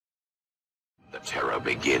terror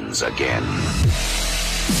begins again.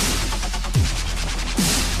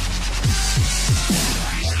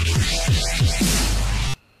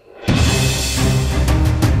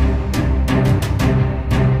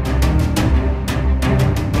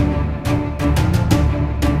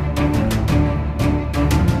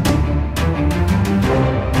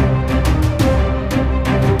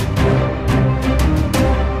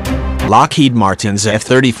 Lockheed Martin's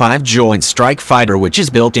F-35 Joint Strike Fighter, which is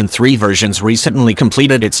built in 3 versions, recently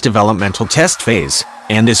completed its developmental test phase,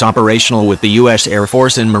 and is operational with the U.S. Air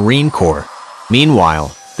Force and Marine Corps.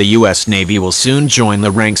 Meanwhile, the U.S. Navy will soon join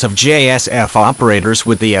the ranks of JSF operators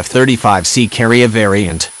with the F-35C carrier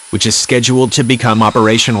variant, which is scheduled to become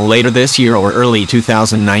operational later this year or early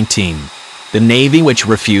 2019. The Navy, which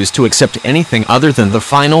refused to accept anything other than the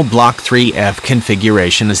final Block 3F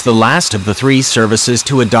configuration, is the last of the 3 services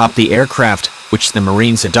to adopt the aircraft, which the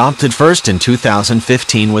Marines adopted first in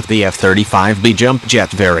 2015 with the F-35B jump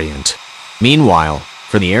jet variant. Meanwhile,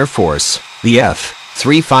 for the Air Force, the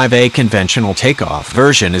F-35A conventional takeoff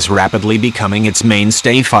version is rapidly becoming its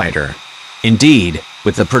mainstay fighter. Indeed,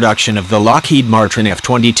 with the production of the Lockheed Martin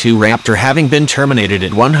F-22 Raptor having been terminated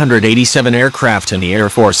at 187 aircraft and the Air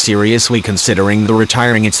Force seriously considering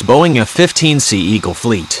retiring its Boeing F-15C Eagle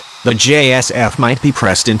fleet, the JSF might be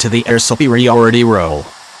pressed into the air superiority role.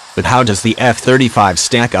 But how does the F-35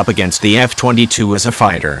 stack up against the F-22 as a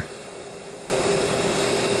fighter?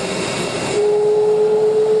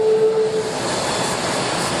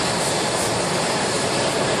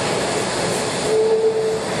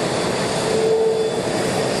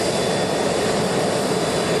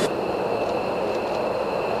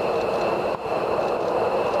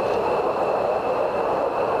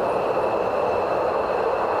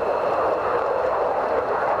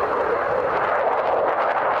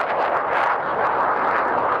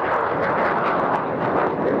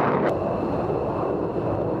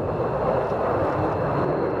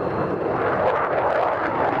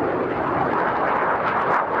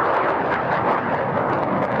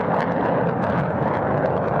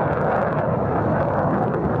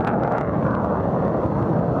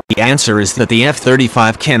 The answer is that the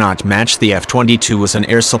F-35 cannot match the F-22 as an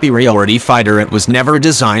air superiority fighter. It was never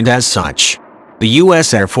designed as such. The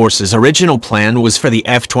U.S. Air Force's original plan was for the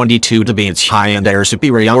F-22 to be its high-end air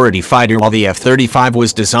superiority fighter, while the F-35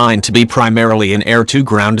 was designed to be primarily an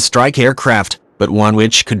air-to-ground strike aircraft, but one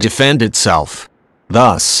which could defend itself.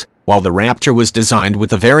 Thus, while the Raptor was designed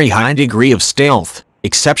with a very high degree of stealth,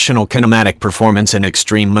 exceptional kinematic performance and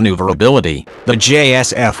extreme maneuverability, the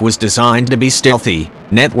JSF was designed to be stealthy,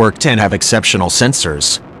 networked and have exceptional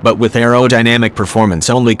sensors, but with aerodynamic performance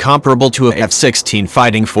only comparable to a F-16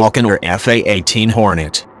 Fighting Falcon or F/A-18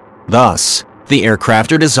 Hornet. Thus, the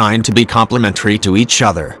aircraft are designed to be complementary to each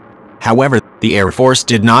other. However, the Air Force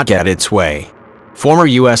did not get its way. Former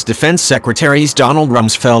U.S. Defense Secretaries Donald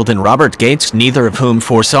Rumsfeld and Robert Gates, neither of whom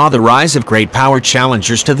foresaw the rise of great power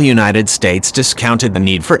challengers to the United States, discounted the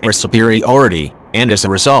need for air superiority, and as a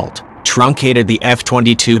result, truncated the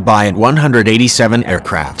F-22 by at 187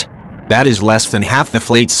 aircraft. That is less than half the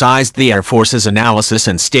fleet size the Air Force's analysis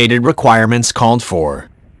and stated requirements called for.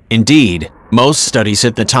 Indeed, most studies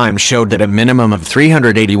at the time showed that a minimum of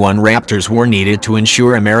 381 Raptors were needed to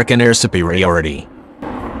ensure American air superiority.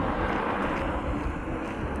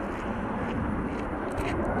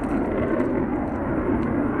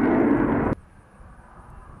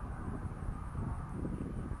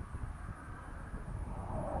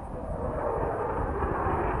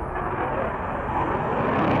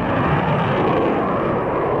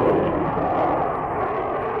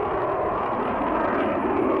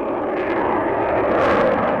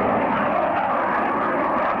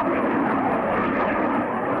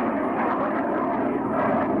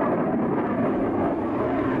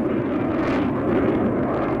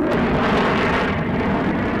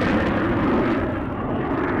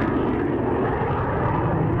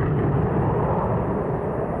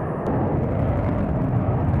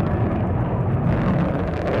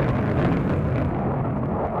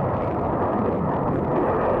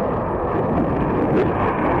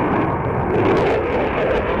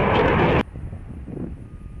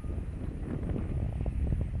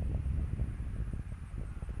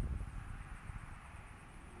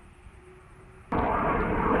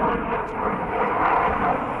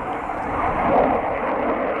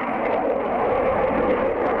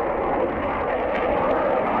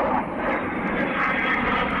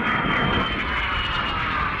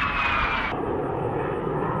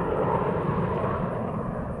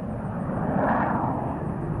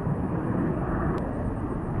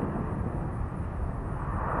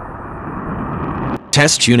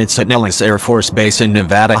 test units at Nellis Air Force Base in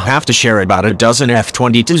Nevada have to share about a dozen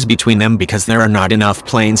F-22s between them because there are not enough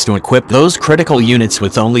planes to equip those critical units.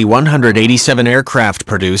 With only 187 aircraft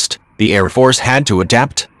produced, the Air Force had to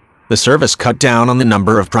adapt. The service cut down on the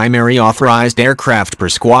number of primary authorized aircraft per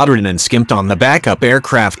squadron and skimped on the backup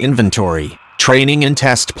aircraft inventory, training and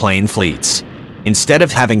test plane fleets. Instead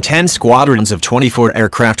of having 10 squadrons of 24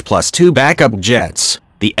 aircraft plus 2 backup jets,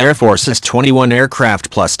 the Air Force has 21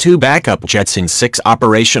 aircraft plus 2 backup jets in 6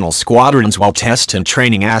 operational squadrons, while test and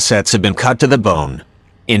training assets have been cut to the bone.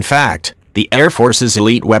 In fact, the Air Force's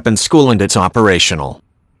elite weapons school and its operational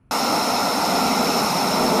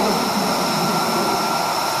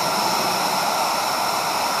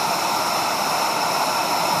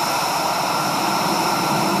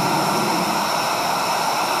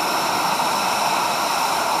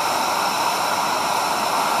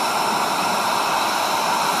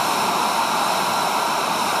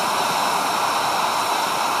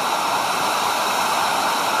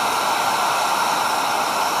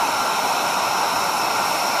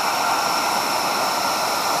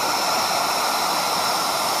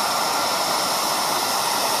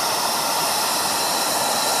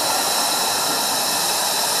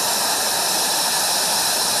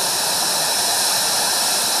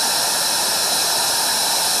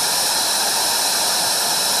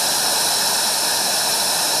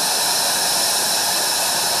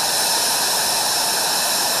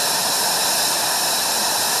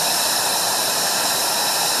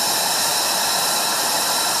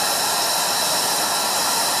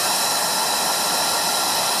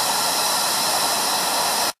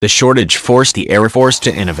The shortage forced the Air Force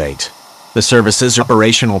to innovate. The service's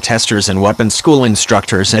operational testers and weapons school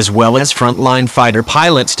instructors, as well as frontline fighter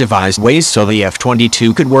pilots, devised ways so the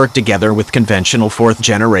F-22 could work together with conventional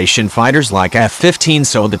fourth-generation fighters like F-15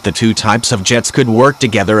 so that the two types of jets could work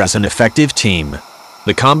together as an effective team.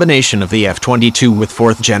 The combination of the F-22 with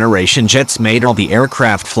fourth-generation jets made all the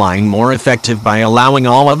aircraft flying more effective by allowing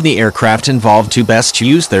all of the aircraft involved to best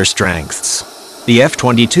use their strengths. The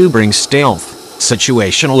F-22 brings stealth,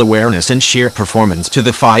 situational awareness and sheer performance to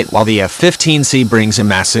the fight, while the F-15C brings a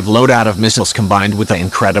massive loadout of missiles combined with an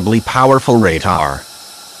incredibly powerful radar.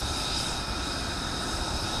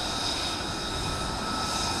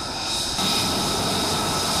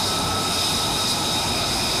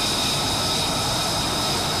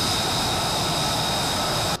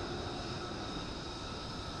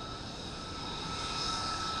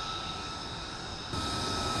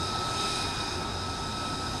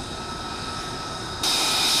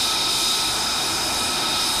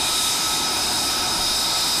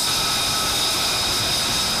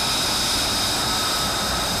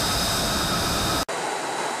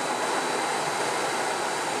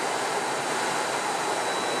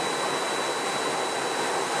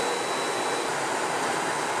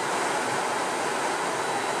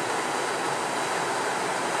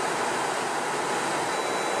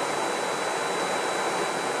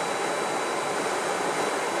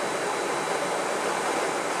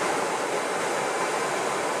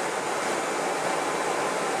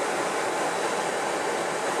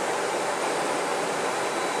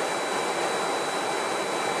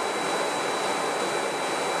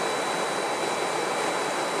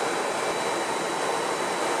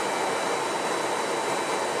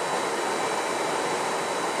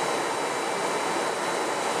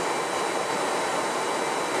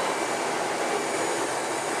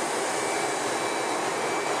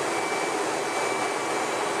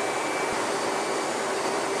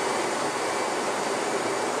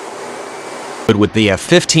 But with the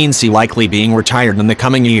F-15C likely being retired in the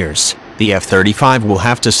coming years, the F-35 will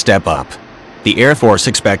have to step up. The Air Force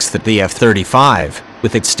expects that the F-35,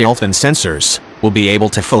 with its stealth and sensors, will be able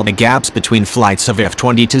to fill the gaps between flights of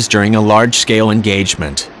F-22s during a large-scale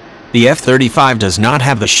engagement. The F-35 does not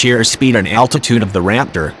have the sheer speed and altitude of the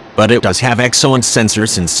Raptor, but it does have excellent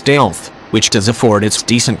sensors and stealth, which does afford its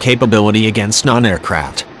decent capability against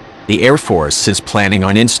non-aircraft. The Air Force is planning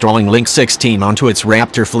on installing Link 16 onto its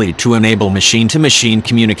Raptor fleet to enable machine-to-machine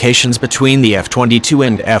communications between the F-22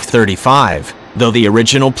 and F-35, though the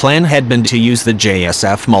original plan had been to use the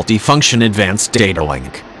JSF Multifunction Advanced Data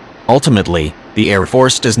Link. Ultimately, the Air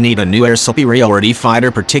Force does need a new air superiority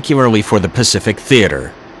fighter, particularly for the Pacific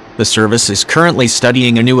Theater. The service is currently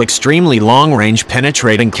studying a new extremely long-range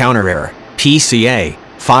penetrating counter-air (PCA)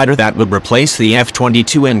 fighter that would replace the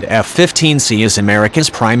F-22 and F-15C as America's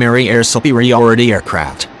primary air superiority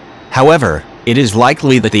aircraft. However, it is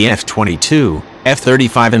likely that the F-22,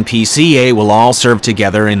 F-35 and PCA will all serve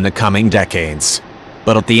together in the coming decades.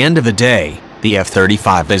 But at the end of the day, the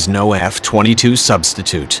F-35 is no F-22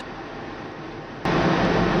 substitute.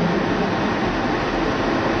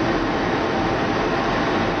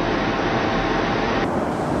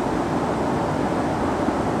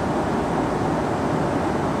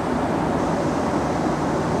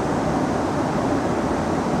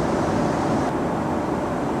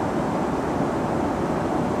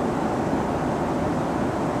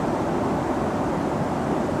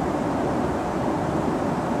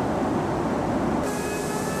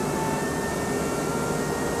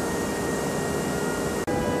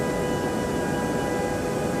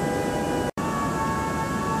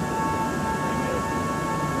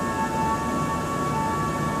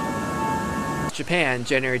 Japan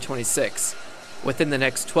January 26. Within the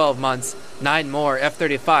next 12 months, 9 more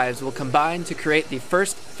F-35s will combine to create the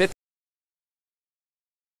first